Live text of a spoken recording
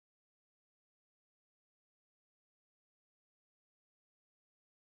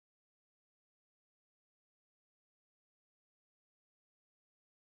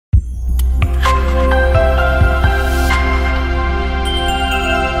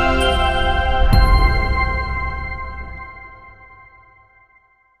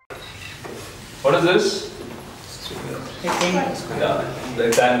What is this? Yeah,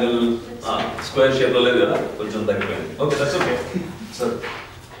 rectangle, square shape lo ledu kada koncham taggipoyindi. Okay, that's okay. So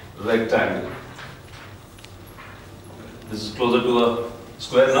rectangle. This is closer to a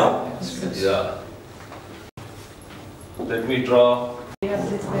square now. Yeah. Let me draw.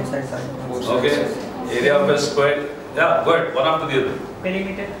 Okay, area of a square. Yeah, good. One after the other.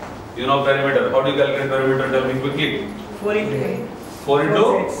 Perimeter. You know perimeter. How do you calculate perimeter? Tell me quickly. 4 into 8. 4 into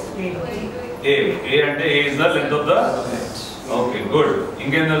 8. A. A and A is the length of the. Okay, good.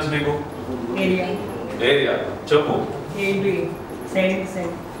 Ingame telsu meeku? Area. Area. Cheppu. A into A. Side into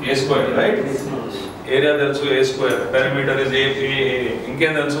side. A square, right? Area telsu A square. Perimeter is A.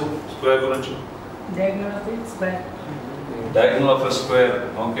 Ingame telsu? Square gurinchi. Diagonal of a square. Diagonal of a square.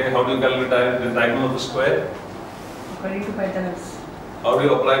 Okay, how do you calculate the diagonal of a square? According to Pythagoras. How do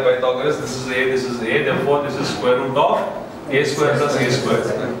you apply Pythagoras? This is A, this is A, therefore this is square root of A square plus A square.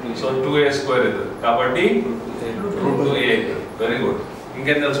 So 2A square is it. Kabatti root 2A. Very good.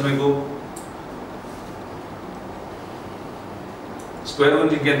 Ingame telsu meeku? Square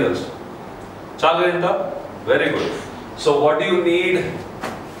root ingame telsu? Chalu enta? Very good. So what do you need?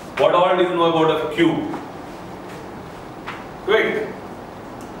 What all do you know about a cube? Quick.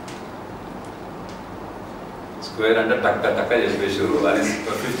 Square under takka chepesuru. That is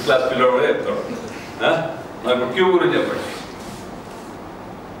 5th class pillar vade cheptaru. Now cube gurinchi cheppandi.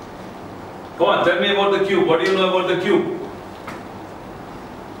 Come on, tell me about the cube. What do you know about the cube?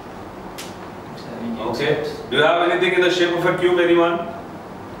 Okay. Do you have anything in the shape of a cube, anyone?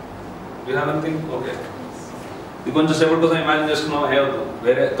 Do you have anything? Okay. You కొంచెం సేపటి కోసం imagine చేసుకున్నాం.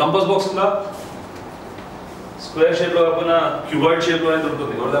 వేరే compass box ఉందా? Square shape లో కాకుండా cuboid shape లో అయితే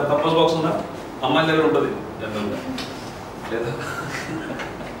ఉంటుంది. ఎవరిదా కంపాస్ బాక్స్ ఉందా? అమ్మాయిల దగ్గర ఉంటుంది జనరల్గా లేదా?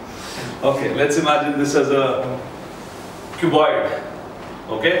 Okay, let's imagine this as a cuboid.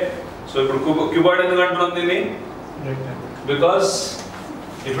 Okay, so ఇప్పుడు క్యూబాయిడ్ ఎందుకు అంటున్నాం దీన్ని? Because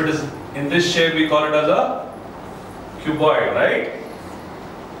if it is in this shape we call it as a cuboid, right?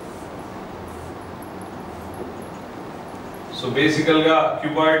 So basically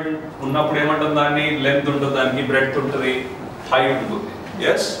cuboid ఉన్నప్పుడు ఏమంటుంది దాన్ని? లెంత్ ఉంటుంది, దానికి బ్రెడ్త్ ఉంటుంది, హైట్ ఉంటుంది.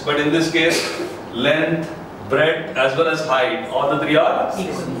 Yes, but in this case length, breadth as well as height, all the three are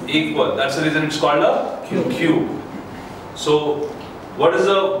equal. That's the reason it's called a cube. So what is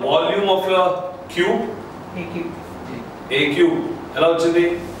the volume of a cube? A cube. A cube. ఎలా వచ్చింది?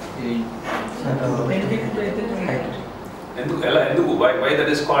 ఎందుకు why that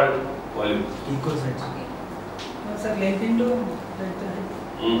is called volume? Equal sides. Sir, length into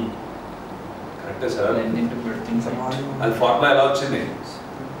Correct sir. Length into breadth into height. Al formula ఎలా వచ్చింది?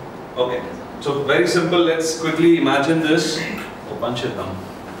 Okay, so very simple. Let's quickly imagine this. Open చేద్దాం.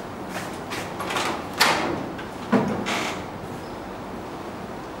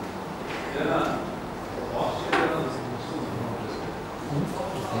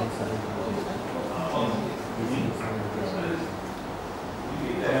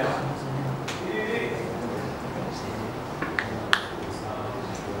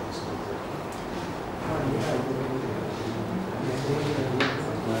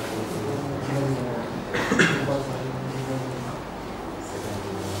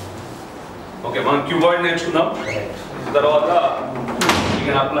 Okay, మనం cuboid నేర్చుకుందాం. తర్వాత you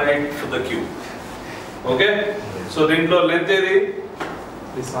can apply it to the cube. Okay, so దీంట్లో length ఏది?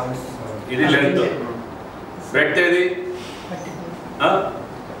 ఇది length. Breadth ఏది?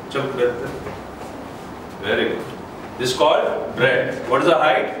 చెప్పు breadth. Very good. This is called breadth. What is the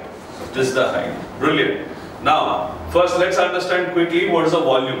height? This is the height. Brilliant. Now first let's understand quickly what is the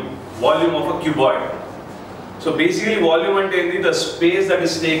volume. Volume of a cuboid. So basically volume ante the space that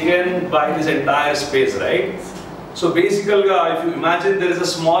is taken by this entire space, right? So basically if you imagine there is a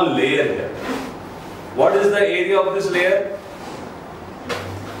small layer here. What is the area of this layer?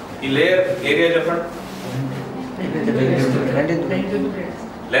 The layer area different?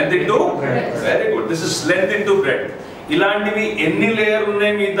 Length into breadth. Very good. This is length into breadth. Ilantivi enni layer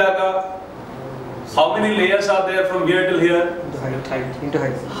unnai mee daaka? How many layers are there from here till here?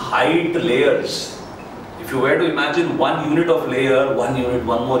 Height layers. If you were to imagine one unit of layer, one unit,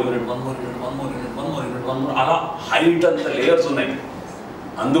 one more unit, one more unit, one more unit, one more unit, one more, ala height and the layers unnai.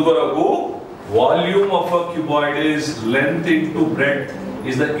 Andukoraku volume of a cuboid is length into breadth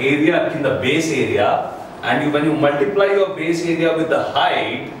is the area in the base area, and when you multiply your base area with the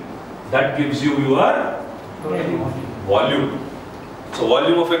height, that gives you your volume. So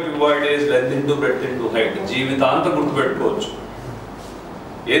volume of a cuboid is length into breadth into height. జీవితాంత గుర్తుపెట్టుకోవచ్చు.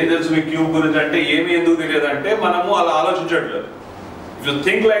 ఏం తెలుసు మీ cube గురించి అంటే ఏమి ఎందుకు తెలియదు అంటే మనము అలా ఆలోచించట్లేదు. If you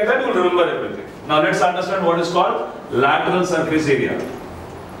think like that, you will remember everything. Now let's understand what is called lateral surface area.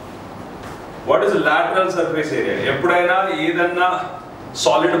 What is lateral surface area? ఎప్పుడైనా ఏదన్నా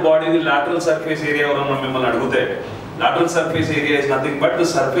solid body the lateral surface area ఎవరన్నా మిమ్మల్ని అడిగితే lateral surface area is nothing but the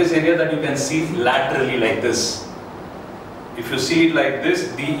surface area that you can see laterally like this. If you see it like this,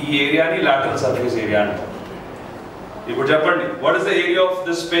 ఈ area ని lateral surface area అంటారు. ఇప్పుడు చెప్పండి, what is the area of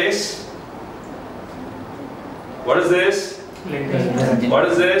this space? What is this? What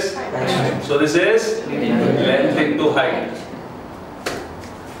is this? So this is length into height.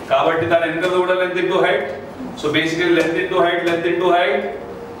 కాబట్టి దాని వెనకాల కూడా length into height. So basically length into height,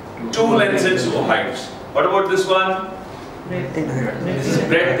 two lengths into heights. What about this one? This is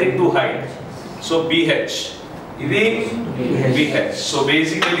breadth into height. So BH. This BH. So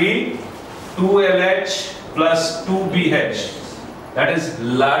basically 2LH plus 2BH. That is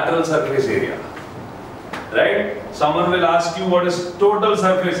lateral surface area. Right? Someone will ask you what is total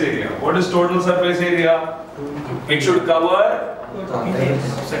surface area. What is total surface area? It should cover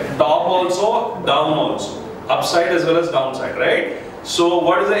top also, down also. Upside as well as downside, right? So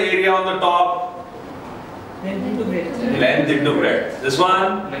what is the area on the top? Length into breadth. Length into breadth. This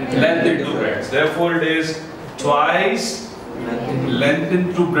one? Length into breadth. Therefore it is twice length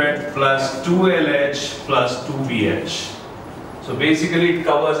into breadth plus 2LH plus 2BH. So basically it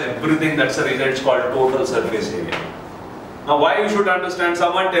covers everything. That's the reason it's called total surface area. Now why you should understand,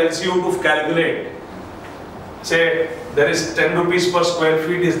 someone tells you to calculate. Say there is 10 rupees per square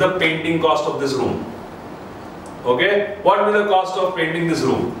feet is the painting cost of this room. Okay? What will be the cost of painting this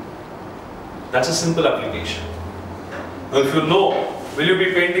room? That's a simple application. Now if you know, will you be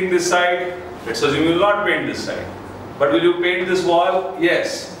painting this side? Let's assume you will not paint this side. But will you paint this wall? Yes.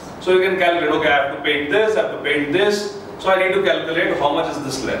 So you can calculate, okay, I have to paint this, I have to paint this. So I need to calculate how much is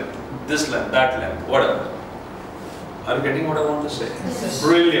this length, that length, whatever. Are you getting what I want to say? Yes.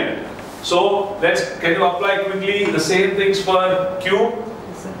 Brilliant. So can you apply quickly the same things for cube?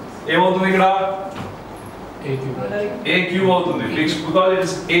 ఏమవుతుంది ఇక్కడ? A cube అవుతుంది. Because it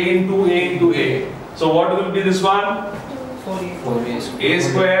is A into A into A. So what will be this one? 4A. A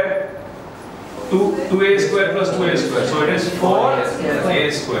square, 2A square plus 2A square. So it is 4A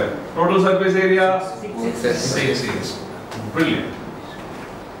square. Total surface area? 6. Brilliant.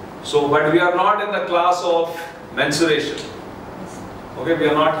 So, but we are not in the class of mensuration. Okay, we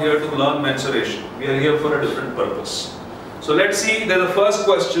are not here to learn mensuration. We are here for a different purpose. So let's see, there's the first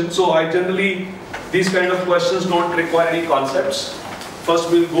question. So I generally, these kind of questions don't require any concepts. First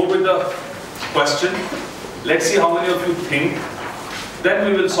we'll go with the question. Let's see how many of you think. Then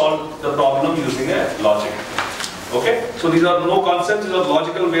we will solve the problem using a logic. Okay? So these are no concepts, these are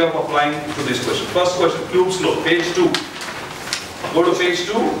logical way of applying to this question. First question, cube slope, page 2. Go to page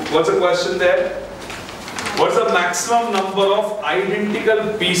 2. What's the question there? What's the maximum number of identical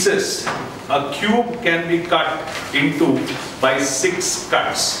pieces a cube can be cut into by 6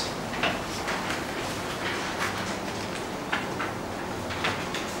 cuts?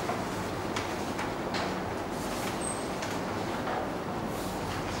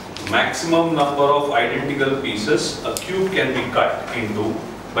 Maximum number of identical pieces a cube can be cut into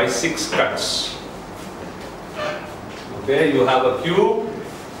by 6 cuts. Okay, you have a cube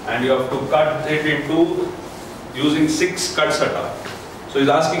and you have to cut it into using 6 cuts at all. So he's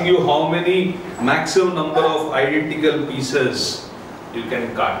asking you how many maximum number of identical pieces you can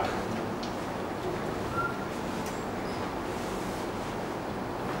cut.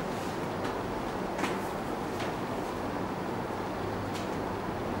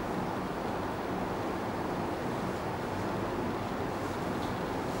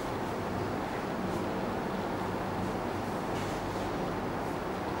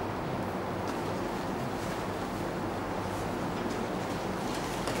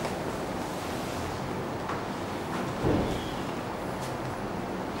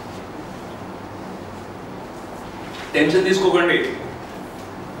 Tension తీసుకోకండి,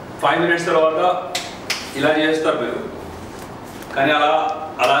 5 minutes తర్వాత ఇలా చేస్తారు మీరు. కానీ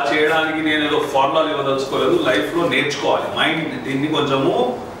అలా చేయడానికి నేను ఏదో ఫార్ములాలు ఇవ్వదలుచుకోలేదు, లైఫ్లో నేర్చుకోవాలి. మైండ్ దీన్ని కొంచెము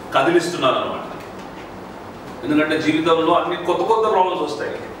కదిలిస్తున్నారు అనమాట. ఎందుకంటే జీవితంలో అన్ని కొత్త ప్రాబ్లమ్స్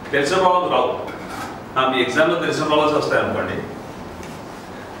వస్తాయి, తెలిసిన ప్రాబ్లమ్స్ రావు. మీ ఎగ్జామ్లో తెలిసిన ప్రాబ్లమ్స్ వస్తాయి అనుకోండి.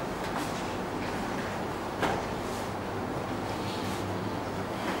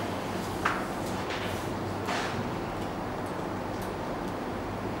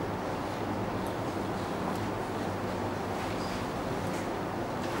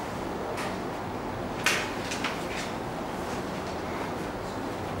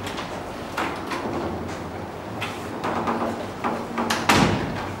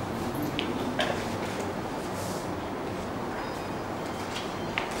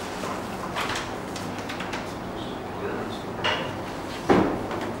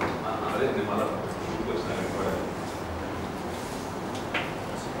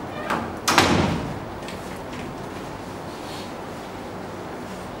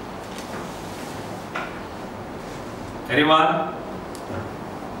 Anyone?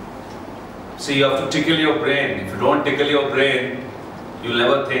 See, you have to tickle your brain. If you don't tickle your brain, you'll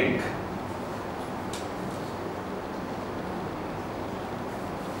never think.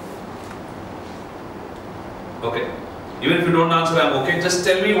 Okay. Even if you don't answer, I'm okay. Just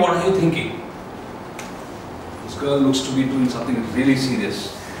tell me, what are you thinking? This girl looks to be doing something really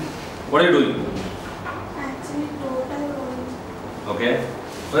serious. What are you doing? Actually, total only. Okay.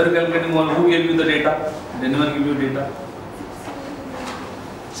 Where are you calculating all? Who gave you the data? Did anyone give you data?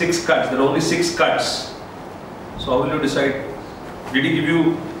 6 cuts. There are only 6 cuts. So how will you decide? Did he give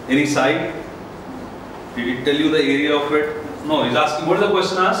you any side? Did he tell you the area of it? No, he's asking. What is the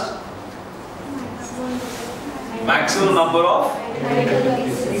question asked? Maximum number of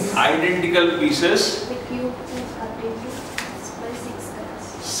identical pieces. The cube is updated by 6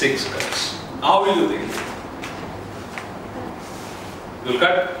 cuts. 6 cuts. How will you think? You'll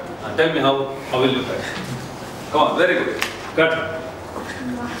cut? Tell me how will you cut? Come on, very good. Cut.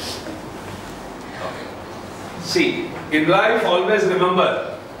 Okay. See, in life, always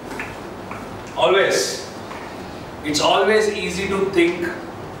remember, it's always easy to think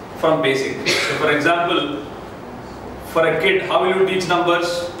from basic. So for example, for a kid, how will you teach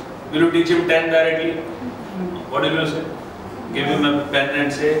numbers? Will you teach him 10 directly? What will you say? Give him a pen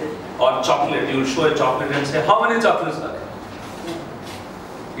and say, or chocolate. You will show a chocolate and say, how many chocolates are there?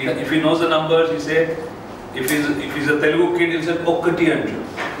 If he knows the numbers, he say, if he's a Telugu kid, he'll say, Okkati antu.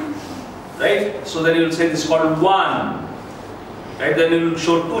 Right? So then he will say, this is called 1. Right? Then he will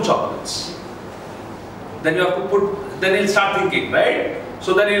show 2 chocolates. Then you have to then he'll start thinking, right?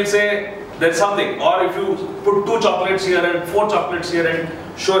 So then he'll say, there's something. Or if you put 2 chocolates here and 4 chocolates here and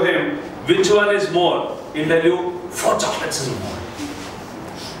show him which one is more, he'll tell you 4 chocolates is more.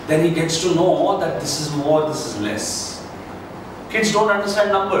 Then he gets to know that this is more, this is less. Kids don't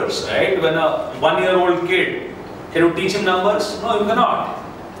understand numbers, right? When a 1-year-old kid, can you teach him numbers? No, you cannot.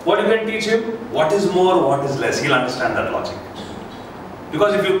 What you can teach him? What is more, what is less? He'll understand that logic.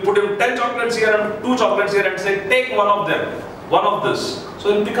 Because if you put him 10 chocolates here and 2 chocolates here and say, take one of them, one of this.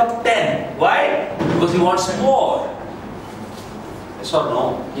 So he'll pick up 10. Why? Because he wants more. Yes or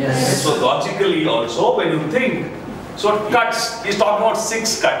no? Yes. So logically also, when you think, so cuts, he's talking about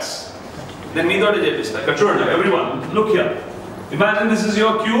 6 cuts. Then neither did it. Everyone, look here. Imagine this is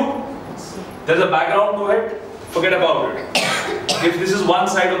your cube. There's a background to it. Forget about it. If this is one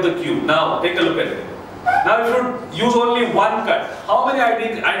side of the cube, now take a look at it. Now if you use only 1 cut, how many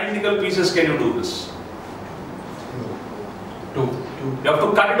identical pieces can you do this? 2. You have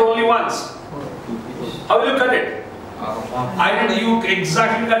to cut it only once. How will you cut it? You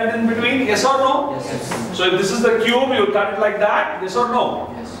exactly cut it in between, yes or no? Yes. So if this is the cube, you cut it like that, yes or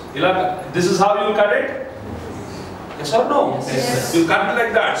no? Yes. This is how you cut it? Yes or no? Yes. You cut it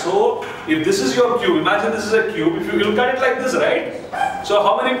like that. So if this is your cube, imagine this is a cube, if you will cut it like this, right? So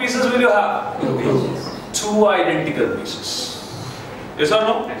how many pieces will you have? 2 identical pieces. Yes or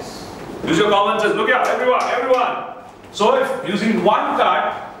no? Yes. Use your common sense. Look here, everyone. So if using 1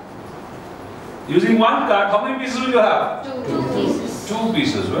 cut, how many pieces will you have? 2 pieces. 2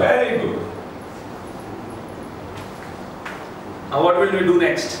 pieces. Very good. Now what will we do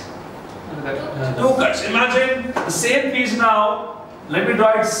next? 2 cuts. Imagine the same piece now. Let me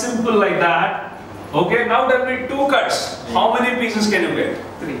draw it simple like that. Okay, now there will be 2 cuts. How many pieces can you get?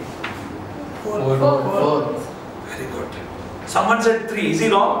 3. 4. 4. Very good. Someone said 3. Is he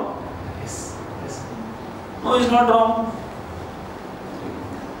wrong? Yes. No, he's not wrong.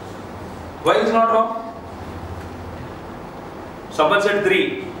 Why is not wrong? Someone said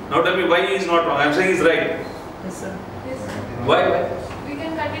 3. Now tell me why he is not wrong. I am saying he's right. Yes, sir. Why? We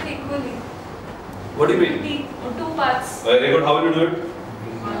can cut it equally. What do you mean? 2 parts. Very good. How will you do it?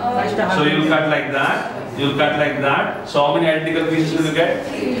 So you will cut like that. You will cut like that. So how many identical pieces will you get?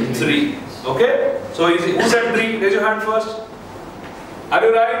 3. Okay? So who said 3? Raise your hand first. Are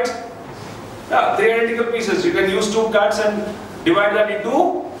you right? Yeah, 3 identical pieces. You can use 2 cuts and divide that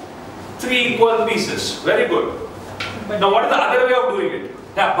into 3 equal pieces. Very good. Now what is the other way of doing it?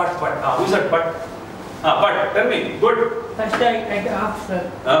 Yeah, but. Who said but? But. Tell me. Good. First I half,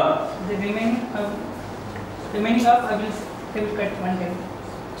 sir. The remaining half I will cut 1 time.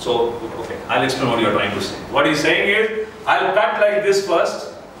 So, okay, I'll explain what you're trying to say. What he's saying is, I'll cut like this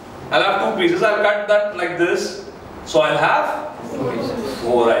first. I'll have 2 pieces. I'll cut that like this. So I'll have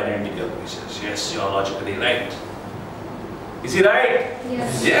 4 identical pieces. Yes, you're logically right. Is he right?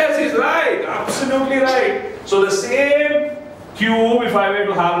 Yes. Yes, he's right. Absolutely right. So the same cube, if I were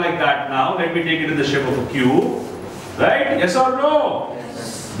to have like that now, let me take it in the shape of a cube. Right? Yes or no?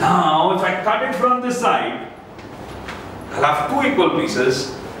 Yes. Now, if I cut it from this side, I'll have 2 equal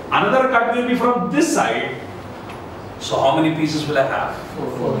pieces. Another cut will be from this side. So how many pieces will I have?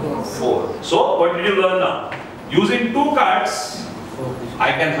 4. So what did you learn now? Using 2 cuts,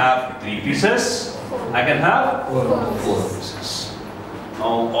 I can have 3 pieces. I can have 4 pieces.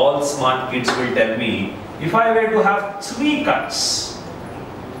 Now all smart kids will tell me, if I were to have 3 cuts,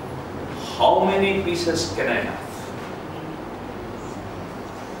 how many pieces can I have?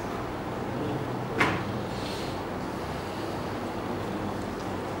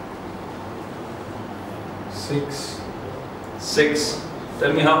 Six.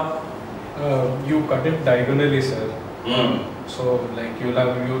 Tell me how. You cut it diagonally, sir. So like you'll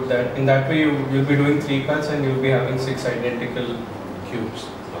have that in that way you'll be doing 3 cuts and you'll be having 6 identical cubes.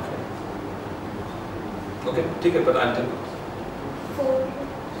 Okay, take it, but I'll tell you. 4.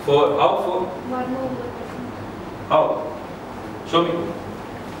 4. How 4? One more. How? Show me.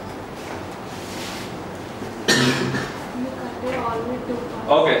 You cut it all with 2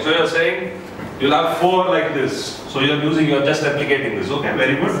 parts. Okay, so you're saying you'll have 4 like this. So you're just replicating this. Okay,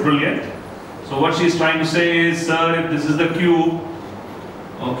 very good, brilliant. So what she's trying to say is, sir, if this is the cube,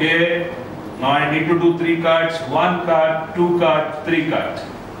 okay, now I need to do 3 cuts, 1 cut, 2 cut, 3 cut.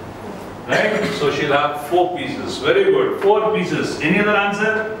 Right? So she'll have 4 pieces. Very good. 4 pieces. Any other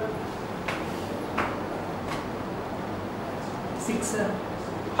answer? 6, sir.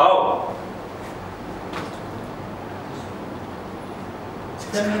 How?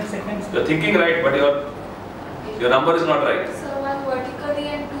 7 seconds. You're thinking right, but your number is not right. So 1 vertically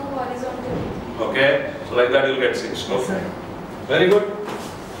and 2 horizontally. Okay? So like that you'll get 6. Yes, Okay. sir. Very good.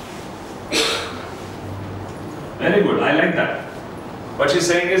 Very good. I like that. What she's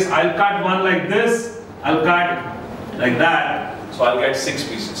saying is, I'll cut 1 like this, I'll cut like that, so I'll get 6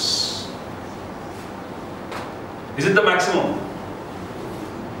 pieces. Is it the maximum?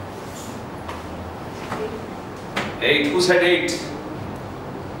 8. Who said 8?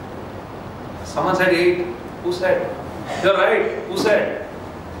 Someone said 8. Who said? You're right. Who said?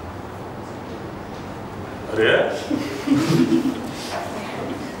 Yeah.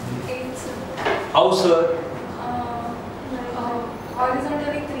 8, sir. How, sir?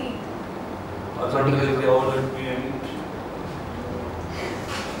 Horizontally 3. Horizontally, they all let me 8.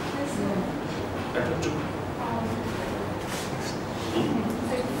 Yes, sir. That will do.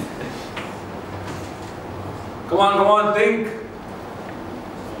 6. Come on, think.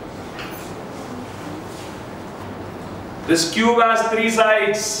 This cube has 3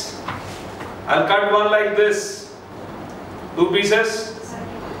 sides. I'll cut 1 like this. 2 pieces.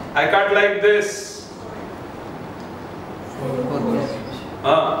 I cut like this.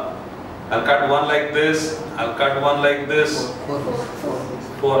 I'll cut 1 like this. I'll cut 1 like this.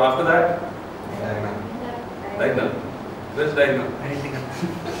 4 after that. Diagonal. Where's diagonal?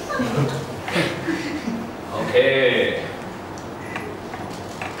 Okay.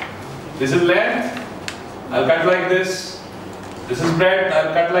 This is length. I'll cut like this. This is breadth.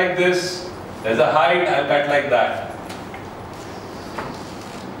 I'll cut like this. There's a height. I'll cut like that.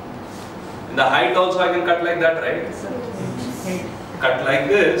 In the height also I can cut like that, right? 8. Cut like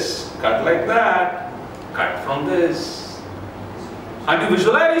this. Cut like that. Cut from this. Can't you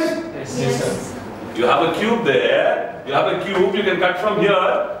visualize? Yes, sir. You have a cube there. You have a cube. You can cut from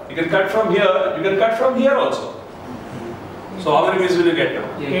here. You can cut from here. You can cut from here also. So how many pieces will you get now?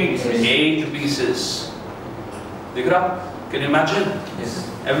 8. 8 pieces. Dikra, can you imagine? Yes.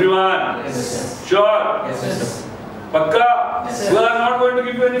 Everyone? Yes. Sure? Yes. Pakka? Yes, sir. Well, I'm not going to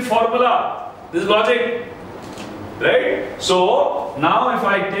give you any formula. This is logic. Right? So, now if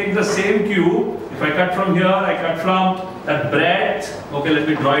I take the same cube, if I cut from here, I cut from that breadth. Okay, let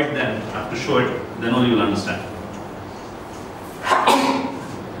me draw it then. I have to show it. Then only you'll understand.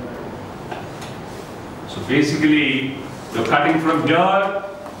 So basically, you're cutting from here,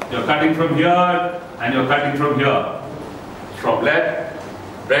 you're cutting from here, and you're cutting from here. From left,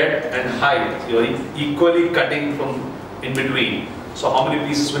 breadth and height. You're equally cutting from in between. So how many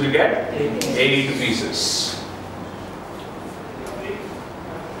pieces will you get? 8 pieces.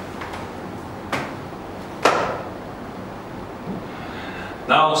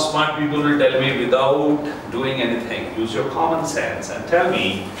 Now smart people will tell me without doing anything, use your common sense and tell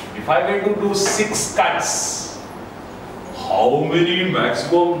me, if I were to do 6 cuts, how many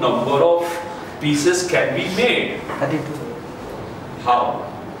maximum number of pieces can be made? 32. How?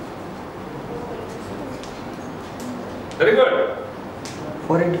 Very good.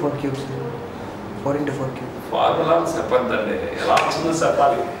 4 into 4 cubes. 4 into 4 cubes. Formula sepandale. Ela chunna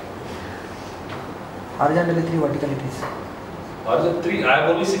sepali. Horizontally 3, vertically 3. Or the 3, I have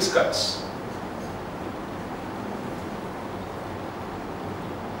only 6 cuts.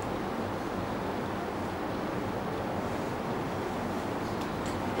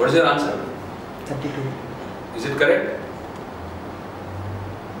 What is your answer? 32. Is it correct?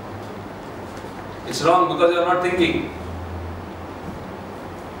 It's wrong because you are not thinking.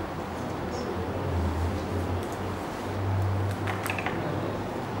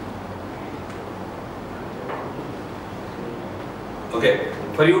 Okay,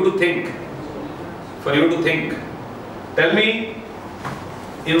 for you to think, tell me,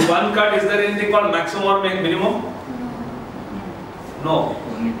 in one cut is there anything called maximum or minimum? No.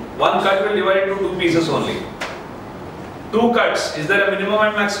 One cut will divide into two pieces only. Two cuts, is there a minimum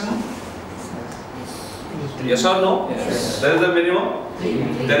and maximum? Yes or no? Yes. There is a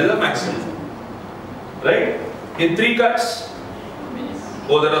minimum, there is a maximum. Right? In three cuts,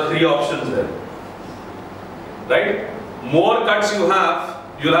 oh, there are three options there. Right? More cuts you have,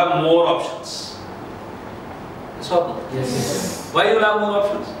 you'll have more options. Yes or no? Yes. Why you will have more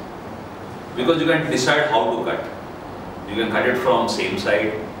options? Because you can decide how to cut. You can cut it from same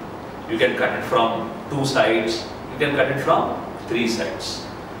side, you can cut it from two sides, you can cut it from three sides.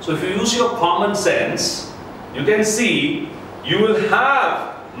 So if you use your common sense, you can see you will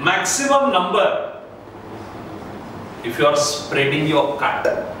have maximum number if you are spreading your cut.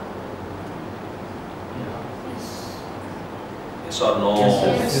 Yes or no?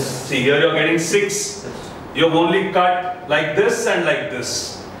 Yes. See, here you are getting 6. You have only cut like this and like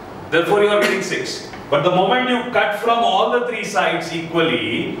this. Therefore you are getting 6. But the moment you cut from all the three sides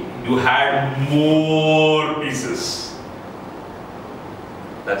equally, you had more pieces.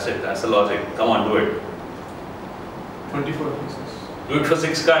 That's it, that's the logic. Come on, do it. 24 pieces. Do it for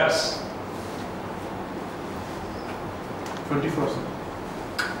 6 cuts. 24, sir.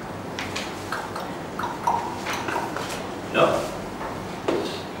 No?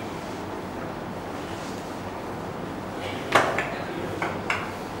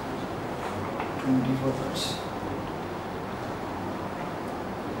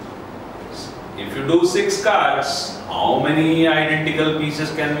 If you do 6 cuts, how many identical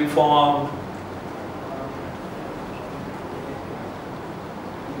pieces can be formed?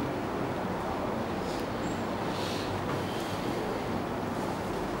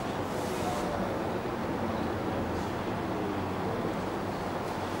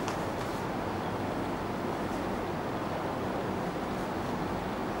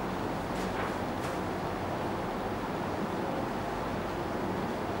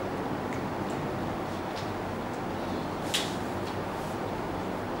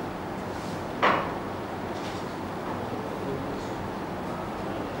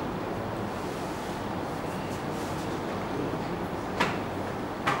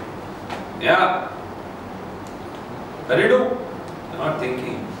 Yeah. What do you do? You're not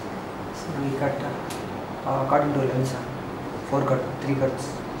thinking. So we cut according to 11, sir. 4 cut, 3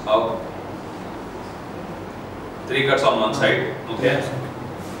 cuts. How? 3 cuts on one side. Okay. Yes, sir.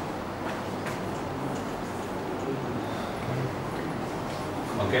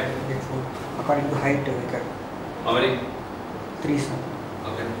 Okay. According to height, we cut How many? 3, sir.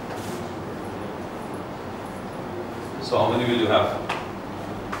 Okay. So how many will you have?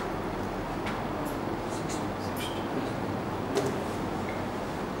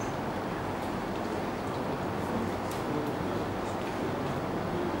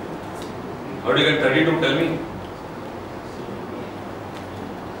 How do you get 32? Tell me.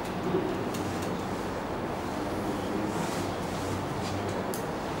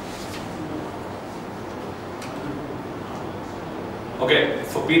 Okay,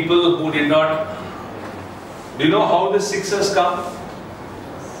 for people who did not, do you know how the 6s come?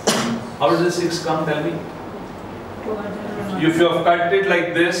 How does the 6 come? Tell me. If you have cut it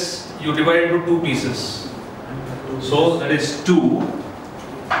like this, you divide it into 2 pieces. So that is 2.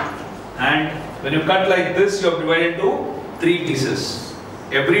 And when you cut like this, you have divided into 3 pieces.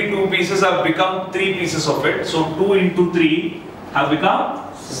 Every 2 pieces have become 3 pieces of it. So 2 into 3 have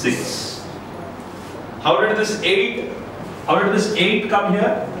become 6. How did this 8 come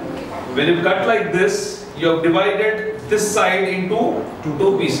here? When you cut like this, you have divided this side into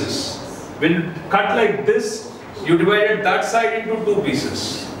 2 pieces. When you cut like this, you divided that side into 2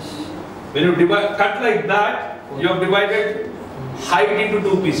 pieces. When you cut like that, you have divided height into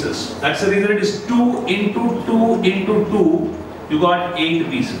 2 pieces. That's the reason it is 2 into 2 into 2. You got 8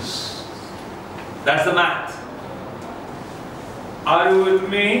 pieces. That's the math. Are you with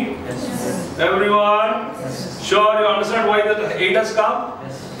me? Yes. Everyone? Yes. Sure, you understand why the 8 has come?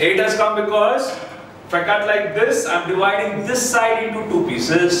 Yes. 8 has come because if I cut like this, I'm dividing this side into 2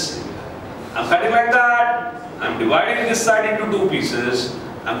 pieces. I'm cutting like that, I'm dividing this side into 2 pieces.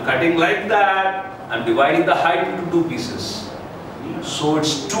 I'm cutting like that, I'm dividing the height into 2 pieces. So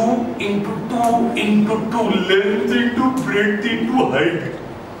it's 2 into 2 into 2, length into breadth into height.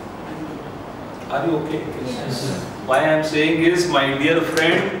 Are you okay? Why I am saying is, my dear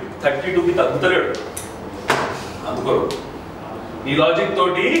friend, 32 ki tagutaledu. Andukoro. Ee logic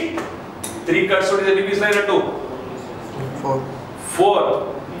toti 3 cuts toti any piece lainattu. 4.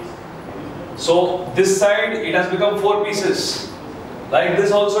 4. So this side it has become 4 pieces. Like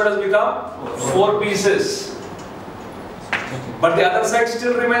this also it has become 4 pieces. But the other side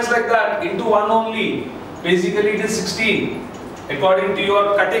still remains like that, into 1 only. Basically it is 16. According to your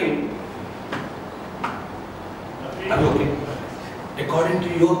cutting. Are you okay? According to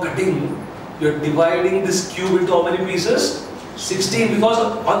your cutting, you are dividing this cube into how many pieces? 16, because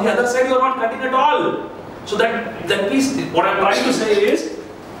on the other side you are not cutting at all. So that piece, what I am trying to say is,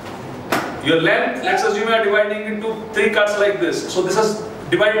 your length, let's assume you are dividing into 3 cuts like this. So this is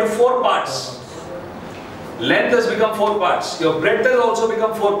divided into 4 parts. Length has become 4 parts. Your breadth has also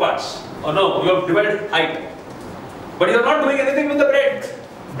become 4 parts. Or no, you have divided height. But you are not doing anything with the breadth.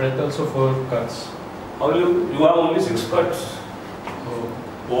 Breadth also 4 cuts. How will you have only 6 cuts.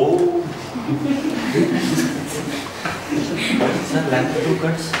 Oh. Sir, length 2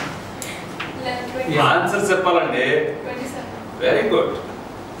 cuts. Length Answer చెప్పాలండి. 27. Very good.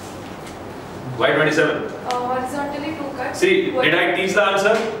 Why 27? Horizontally 2 cuts. See, did I teach the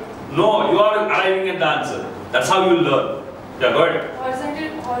answer? No, you are arriving at the answer. That's how you will learn. Yeah, go ahead. Horizontally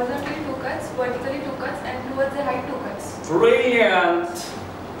 2 cuts, vertically 2 cuts, and towards the height 2 cuts. Brilliant.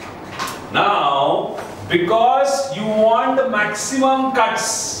 Now, because you want the maximum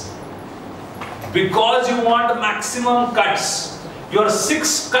cuts, your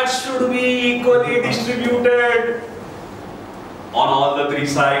 6 cuts should be equally distributed on all the 3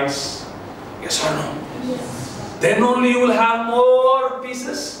 sides. Yes or no? Yes. Then only you will have more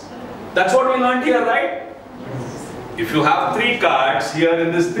pieces. That's what we learned here, right? If you have 3 cuts here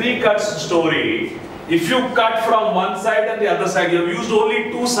in this 3 cuts story, if you cut from one side and the other side, you have used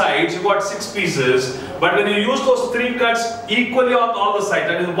only 2 sides, you got 6 pieces. But when you use those 3 cuts equally on all the sides,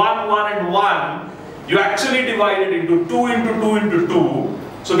 that is 1, 1 and 1, you actually divide it into 2 into 2 into 2.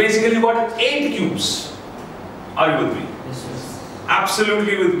 So basically you got 8 cubes. Are you with me? Yes, sir.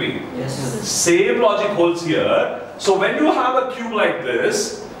 Absolutely with me. Yes, sir. Same logic holds here. So when you have a cube like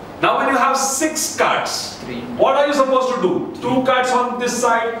this, now when you have 6 cuts, 3. what are you supposed to do? 2 cuts on this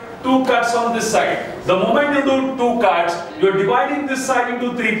side, 2 cuts on this side. The moment you do 2 cuts, you are dividing this side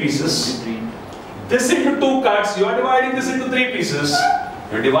into 3 pieces. This into 2 cuts, you are dividing this into 3 pieces.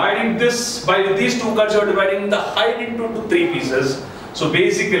 You are dividing this, by these 2 cuts, you are dividing the height into 3 pieces. So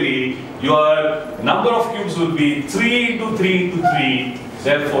basically, your number of cubes will be 3 into 3 into 3.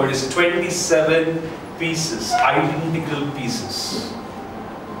 Therefore, it is 27 pieces, identical pieces.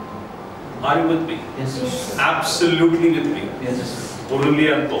 Are you with me? Yes, sir. Absolutely with me. Yes, sir. Totally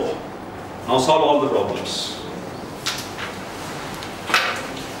and to. Now solve all the problems.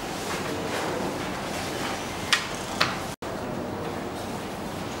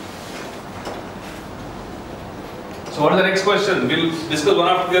 So what is the next question? We'll discuss one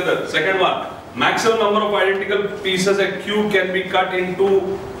after the other. Second one. Maximum number of identical pieces a cube can be cut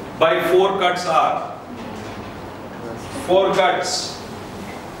into by 4 cuts are. 4 cuts.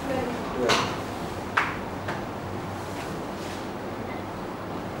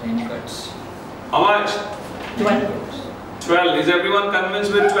 9 cuts. How much? 12. 12. Is everyone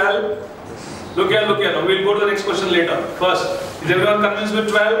convinced with 12? Look here, look here. We'll go to the next question later. First, is everyone convinced with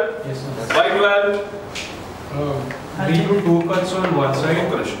 12? Yes, sir. Why 12? We do 2 cuts on one side. Sir.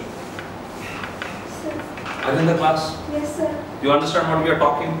 Are you in the class? Yes, sir. You understand what we are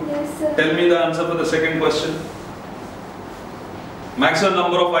talking? Yes, sir. Tell me the answer for the second question. Maximum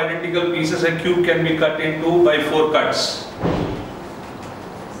number of identical pieces a cube can be cut into by 4 cuts. Sir,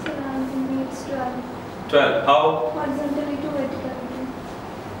 I think it's 12. 12. How? Horizontally to vertically.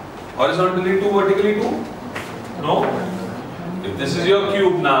 Horizontally 2, vertically 2? No? If this is your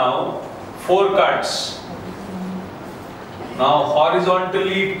cube now, 4 cuts. Now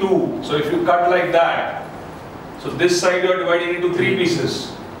horizontally 2. So if you cut like that, so this side you are dividing into 3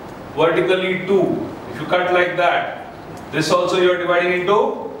 pieces. Vertically 2. If you cut like that, this also you are dividing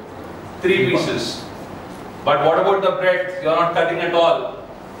into 3 pieces. But what about the breadth? You are not cutting at all.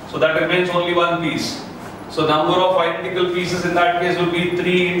 So that remains only 1 piece. So number of identical pieces in that case will be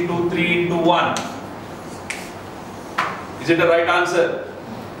 3 into 3 into 1. Is it the right answer?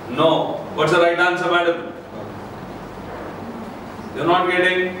 No. What's the right answer, madam? You're not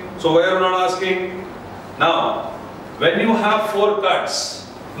getting. So why are you not asking? Now, when you have 4 cuts,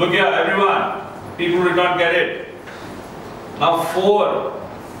 look here, everyone. People did not get it. Now 4.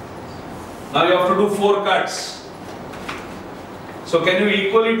 Now you have to do 4 cuts. So can you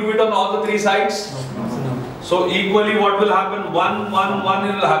equally do it on all the 3 sides? No. So equally what will happen? 1, 1, 1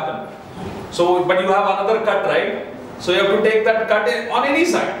 will happen. So, but you have another cut, right? So you have to take that cut on any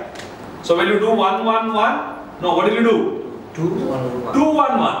side. So when you do 1, 1, 1, no, what will you do? 2, 1, 1. 2,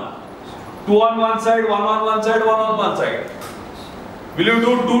 1, 1. 2 on one side, 1 on one side, 1 on one side. Will you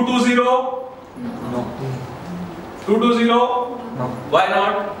do 2, 2, 0? No. 2, 2, 0? No. Why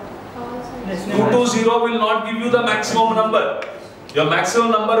not? 2, 2, 0 will not give you the maximum number. Your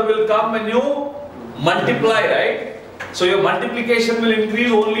maximum number will come when you multiply, right? So your multiplication will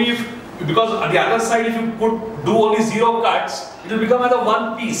increase only if, because on the other side if you do only 0 cuts, it will become as a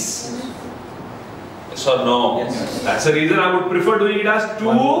one piece. Yes or no? Yes. That's the reason I would prefer doing it as 2,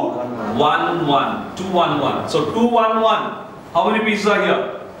 1, 1. 2, 1, 1. So 2, 1, 1. How many pieces are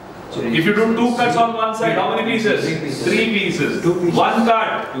here? So if you do 2 cuts on one side, how many pieces? 3 pieces. 3 pieces. 2 pieces. 1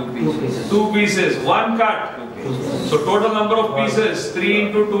 cut. 2 pieces. 2 pieces. 1 cut. 2 pieces. So total number of pieces 3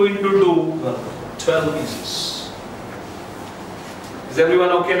 into 2 into 2, 12 pieces. Is everyone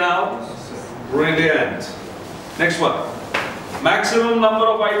okay now? Brilliant. Next one. Maximum number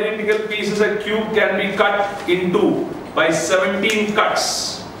of identical pieces a cube can be cut into by 17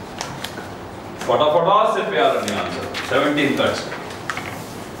 cuts. Fata se pyara nahi answer. 17 cuts.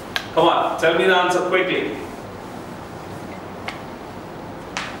 Come on, tell me the answer quickly.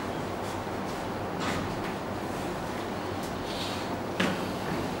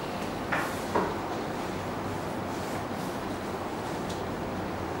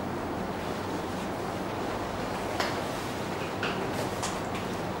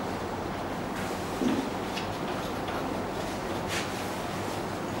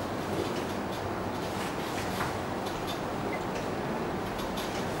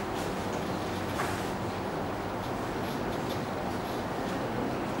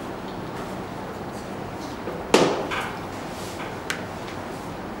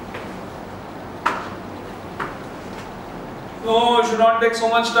 No, it should not take so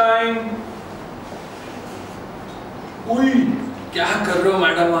much time. Ui, क्या कर रहे हो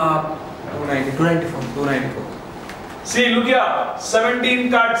madam आप? 294. 294. See, look here,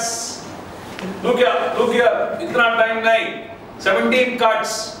 17 cuts. Look here, इतना time नहीं. 17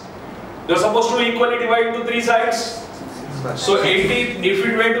 cuts. You're supposed to equally divide to 3 sides. So 18, if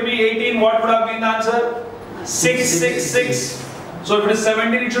it were to be 18, what would have been the answer? 6, 6, 6. So if it is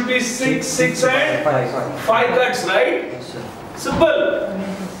 17, it should be 6, 6 and 5 cuts, right? Yes, sir. Simple.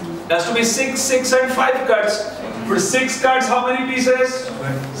 It has to be 6, 6 and 5 cuts. For 6 cuts, how many pieces?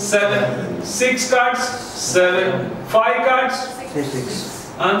 7. 6 cuts, 7. 5 cuts?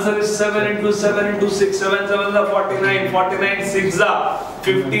 6. Answer is 7 into 7 into 6. 7 7 are 49. 49 6 are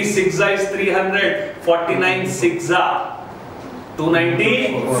 50. 6 is 300. 49 6 are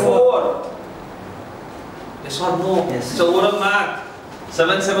 294. Yes or no? Yes. It's overall math.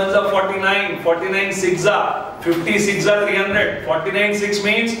 7 7s are 49. 49 6 are 50. 6 are 300. 49 6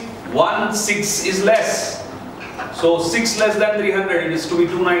 means 1 6 is less. So 6 less than 300, it is to be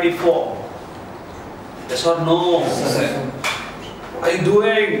 294. Yes or no? What are you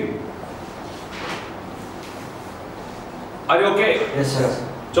doing? Are you okay? Yes, sir.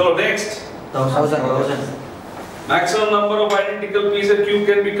 So next. 1000. Maximum number of identical pieces a cube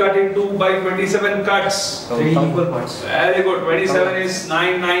can be cut into by 27 cuts. 3 equal parts. Very good. 27 is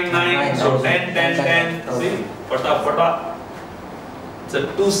 9, 9, 9. So 10, 10, 10. See? Pata, pata. It's a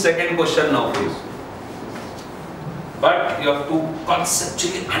 2-second question now, please. But you have to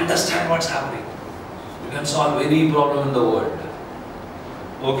conceptually understand what's happening. You can solve any problem in the world.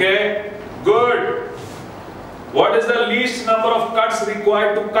 Okay? Good. What is the least number of cuts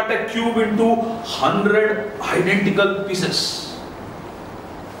required to cut a cube into 100 identical pieces?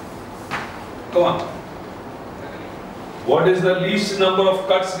 Come on. What is the least number of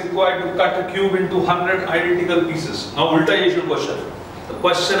cuts required to cut a cube into 100 identical pieces? Now, ulta question. The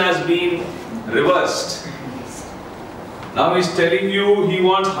question has been reversed. Now he's telling you he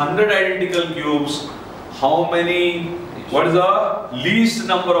wants 100 identical cubes. How many? What is the least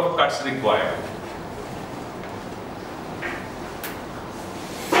number of cuts required?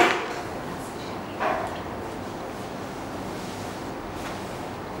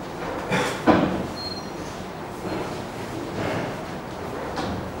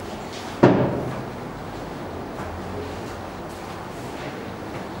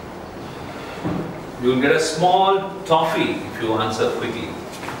 You will get a small toffee if you answer quickly.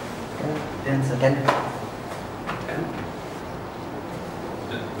 10, sir. 10. 10?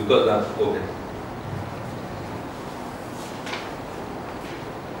 Because that's okay.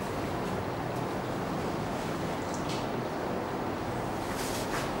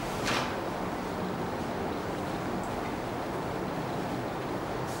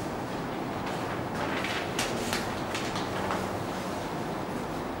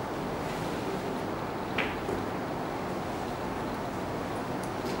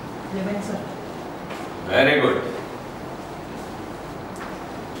 11, sir. Very good.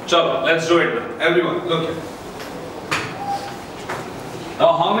 Chalo, let's do it now. Everyone, look here.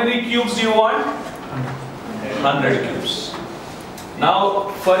 Now, how many cubes do you want? 100 cubes. Now,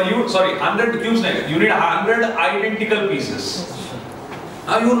 for you, sorry, 100 cubes, you need 100 identical pieces.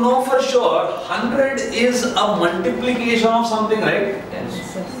 Now, you know for sure, 100 is a multiplication of something, right?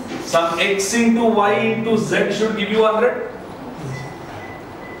 Yes, sir. Some x into y into z should give you 100.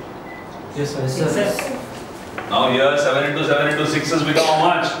 Yes, sir. Yes, sir. Now here 7 into 7 into 6 has become how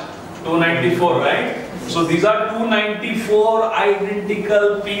much? 294, right? So these are 294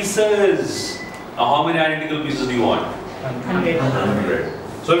 identical pieces. Now how many identical pieces do you want? 100. 100.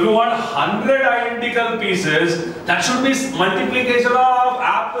 So if you want 100 identical pieces, that should be multiplication of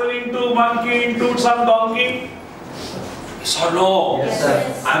apple into monkey into some donkey. Yes or no? Yes, sir.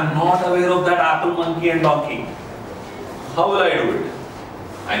 I am not aware of that apple, monkey and donkey. How will I do it?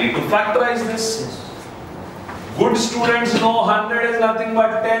 I need to factorize this. Good students know 100 is nothing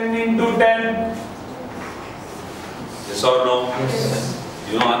but 10 into 10. Yes or no? Yes.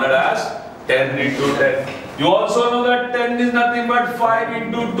 You know 100 as 10 into 10. You also know that 10 is nothing but 5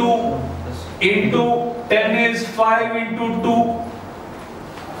 into 2 into 10 is 5 into 2.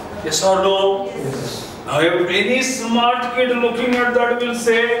 Yes or no? Yes. Now if any smart kid looking at that will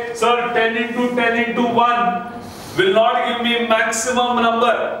say, sir, 10 into 10 into 1 will not give me maximum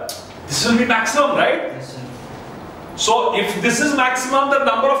number. This will be maximum, right? Yes, sir. So if this is maximum, the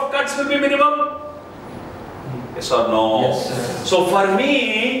number of cuts will be minimum. Yes or no? Yes, sir. So for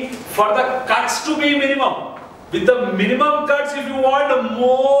me, for the cuts to be minimum, with the minimum cuts, if you want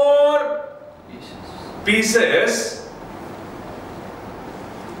more pieces,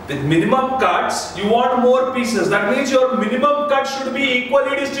 with minimum cuts, you want more pieces. That means your minimum cut should be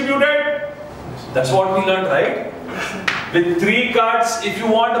equally distributed. That's what we learned, right? With 3 cuts, if you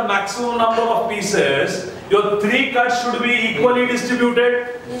want a maximum number of pieces, your 3 cuts should be equally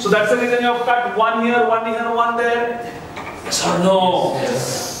distributed. So that's the reason you have cut 1 here, 1 here, 1 there. Yes or no?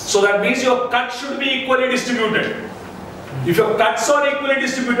 Yes. So that means your cuts should be equally distributed. If your cuts are equally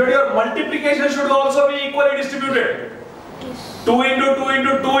distributed, your multiplication should also be equally distributed. 2 into 2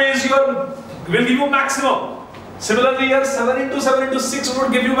 into 2 is your, will give you maximum. Similarly here 7 into 7 into 6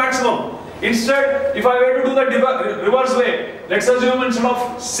 would give you maximum. Instead, if I were to do the reverse way, let's assume instead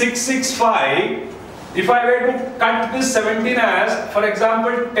of 665, if I were to cut this 17 as, for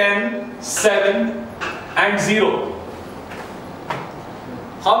example, 10, 7 and 0.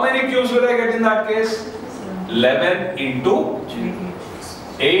 How many cubes will I get in that case? 11 into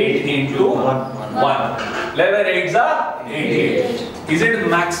 8 into 1. 11 8s are 88. Is it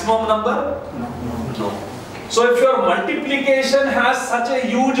maximum number? No. So if your multiplication has such a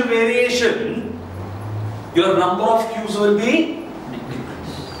huge variation, your number of cubes will be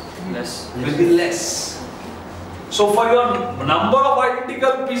less. So for your number of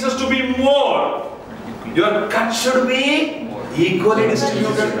identical pieces to be more, your cut should be equally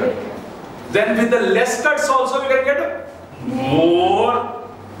distributed. Then with the less cuts also you can get more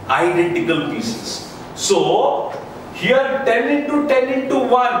identical pieces. So here 10 into 10 into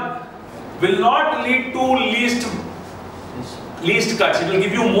 1 will not lead to least cuts, it will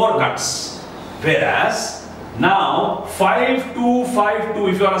give you more cuts. Whereas now 5 2 5 2,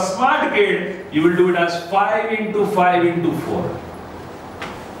 if you are a smart kid, you will do it as 5 into 5 into 4.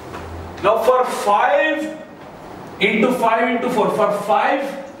 Now for 5 into 5 into 4, for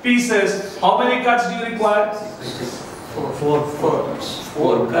 5 pieces, how many cuts do you require?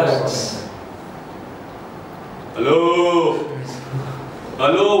 4 cuts. Hello?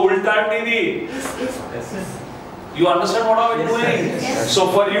 Hello, Ulta TV? You understand what I am doing? Yes.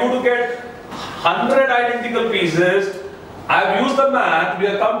 So for you to get 100 identical pieces, I have used the math, we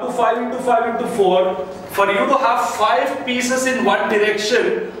have come to 5 into 5 into 4. For you to have 5 pieces in one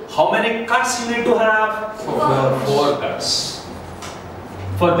direction, how many cuts you need to have? 4 cuts.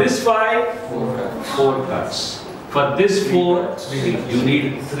 For this 5, 4 cuts. For this 4, you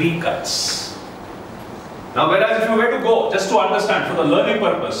need 3 cuts. Now whereas if you were to go, just to understand for the learning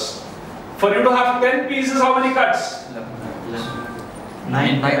purpose, for you to have 10 pieces, how many cuts? 9. I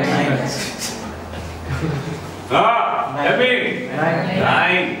mean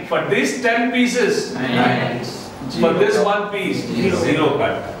 9. For this 10 pieces, 9. for this 1 piece, 0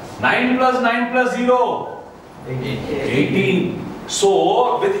 cut. 9 plus 9 plus 0, 18.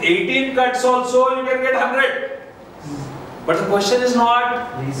 So with 18 cuts also you can get 100. But the question is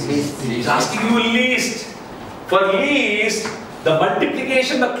not, it's asking you least. For least, the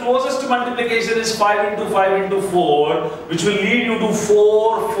multiplication, the closest multiplication is 5 into 5 into 4, which will lead you to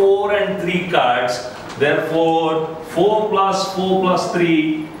 4 and 3 cuts. Therefore, 4 plus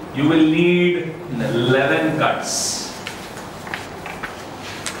 3 you will need 11 cuts.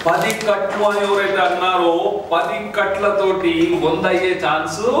 10 కట్లు అని ఎవరైతే అన్నారో 10 కట్లతోటి 100 అయ్యే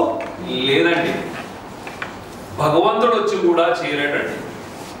chance లేదండి. భగవంతుడు వచ్చి కూడా చేయలేడండి.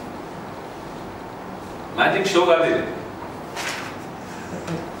 Magic show కాదు ఇది.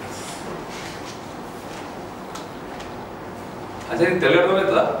 అదే తెలుగు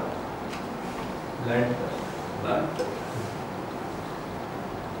అర్థమవుతుందా?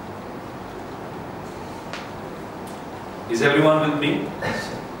 Is everyone with me?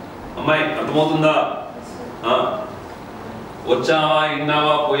 అమ్మాయి అర్థమవుతుందా? వచ్చావా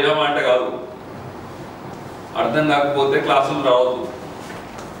ఇన్నావా పోయావా అంటే కాదు. అర్థం కాకపోతే క్లాసులు రావద్దు.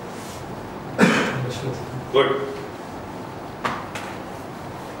 గుడ్.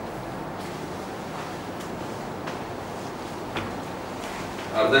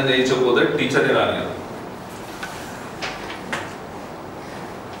 అర్థం చేయించకపోతే టీచర్ని రాని కదా.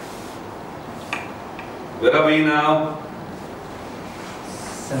 Where are we now?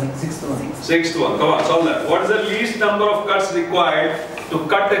 Sixth one. Come on, solve that. What is the least number of cuts required to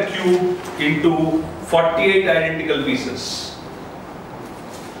cut a cube into 48 identical pieces?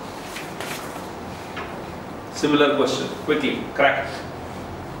 Similar question. Quickly, crack.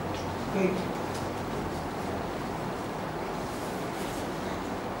 8.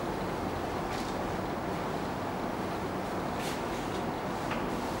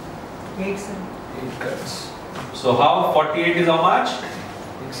 Eight, sir. 8 cuts. So how 48 is how much?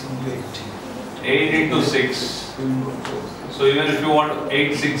 8 into 6. So even if you want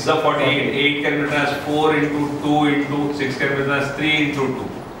 8 6 are 48, 8 can be written as 4 into 2 into 6 can be written as 3 into 2.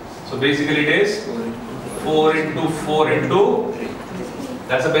 So basically it is 4 into 4 into 3.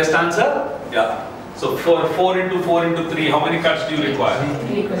 That's the best answer? Yeah. So for 4 into 4 into 3, how many cuts do you require?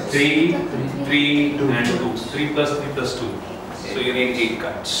 3 cuts. 3 and 2. 3 plus 3 plus 2. So you need 8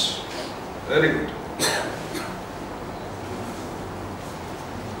 cuts. Very good.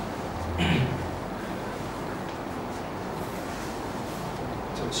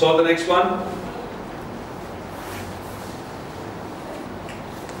 So the next one.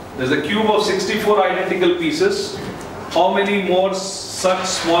 There's a cube of 64 identical pieces. How many more such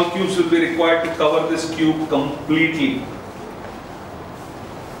small cubes will be required to cover this cube completely?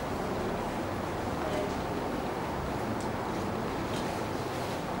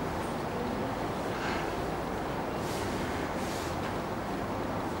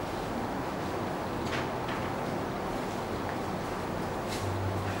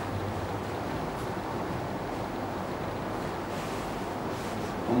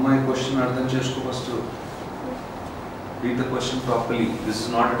 My question, Ardhan Chesko, was to read the question properly. This is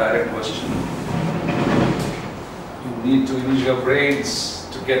not a direct question. You need to use your brains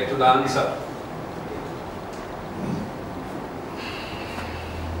to get to the answer.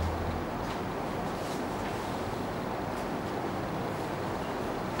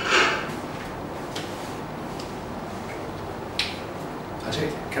 Ajay,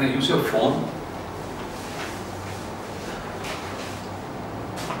 can I use your phone?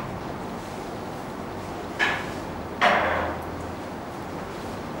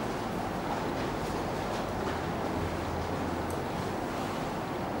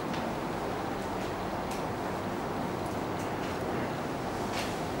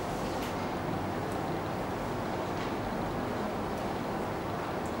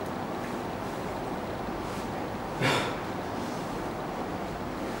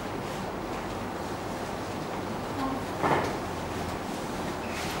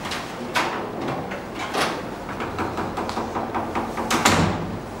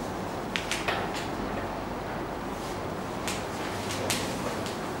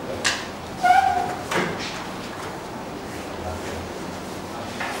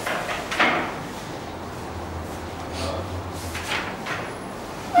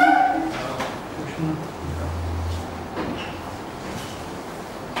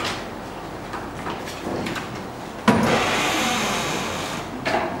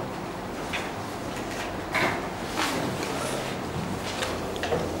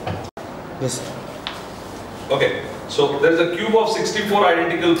 Yes, sir. Okay, so there is a cube of 64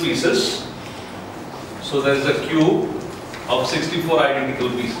 identical pieces. So there is a cube of 64 identical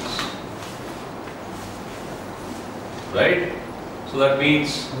pieces. Right? So that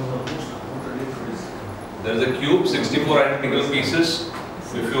means there is a cube, 64 identical pieces.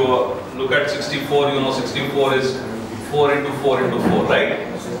 If you look at 64, you know 64 is 4 into 4 into 4, right?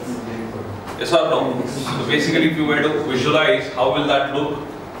 Yes or no? So basically if you were to visualize, how will that look?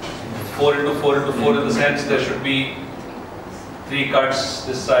 4 into 4 into 4 in the sense there should be 3 cuts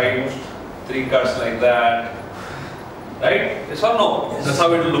this side, 3 cuts like that, Right? Yes or no? That's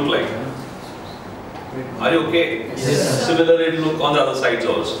how it will look like. Are you okay? Yes. Similarly, it will look on the other sides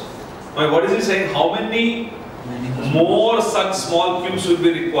also. Now, what is he saying? How many more such small cubes will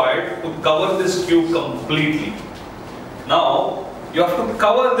be required to cover this cube completely? Now, you have to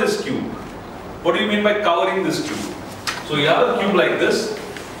cover this cube. What do you mean by covering this cube? So, you have a cube like this.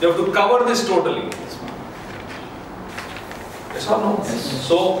 You have to cover this totally. Yes or no? Yes.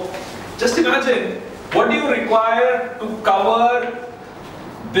 So, just imagine, what do you require to cover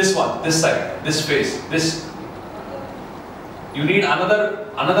this one, this side, this face, this? You need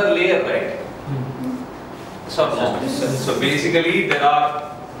another layer, right? Yes or no? Yes. So basically, there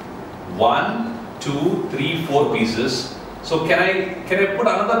are 1, 2, 3, 4 pieces. So can I put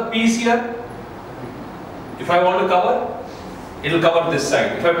another piece here? If I want to cover, it will cover this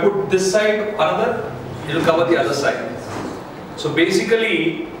side. If I put this side another, it will cover the other side. So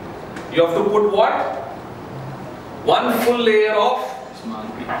basically, you have to put what? One full layer of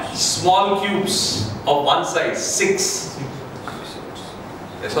small cubes of one size, 6.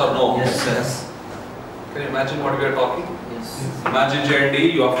 Yes or no? Yes, yes. Can you imagine what we are talking? Yes. Imagine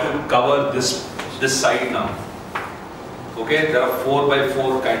JND, you have to cover this side now. Okay, there are 4 by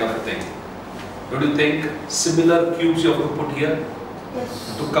 4 kind of a thing. Don't you think similar cubes you have to put here?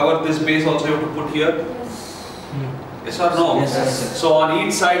 Yes. To cover this base also you have to put here? Yes. Yes or no? Yes, yes. So on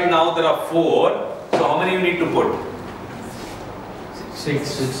each side now there are 4. So how many you need to put? 6.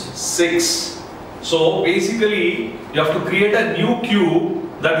 6. So basically you have to create a new cube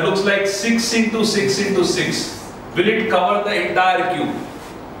that looks like 6 into 6 into 6. Will it cover the entire cube?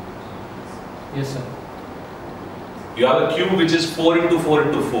 Yes, sir. You have a cube which is 4 into 4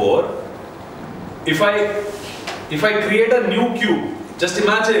 into 4. If I create a new cube, just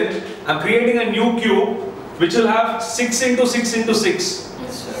imagine I'm creating a new cube which will have 6 into 6 into 6.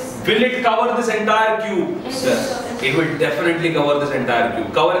 Yes. Will it cover this entire cube? Yes. Yes. It will definitely cover this entire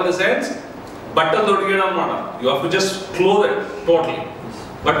cube. Cover in the sense, button you have to just close it totally,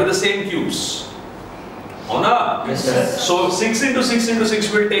 but with the same cubes. Ona? Yes, sir. So 6 into 6 into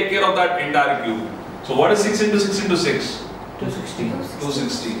 6 will take care of that entire cube. So what is 6 into 6 into 6? 260.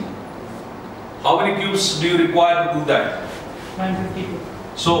 260. How many cubes do you require to do that? 152.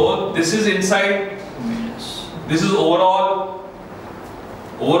 So this is inside, this is overall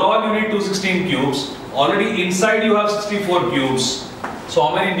you need 216 cubes. Already inside you have 64 cubes. So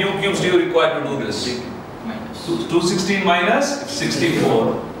how many new cubes do you require to do this? 216 minus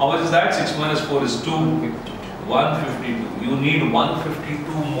 64. How much is that? 6 minus 4 is 2. 152. You need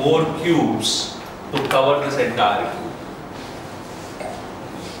 152 more cubes to cover this entire cube.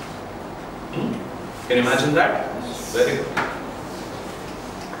 Can you imagine that? Very good.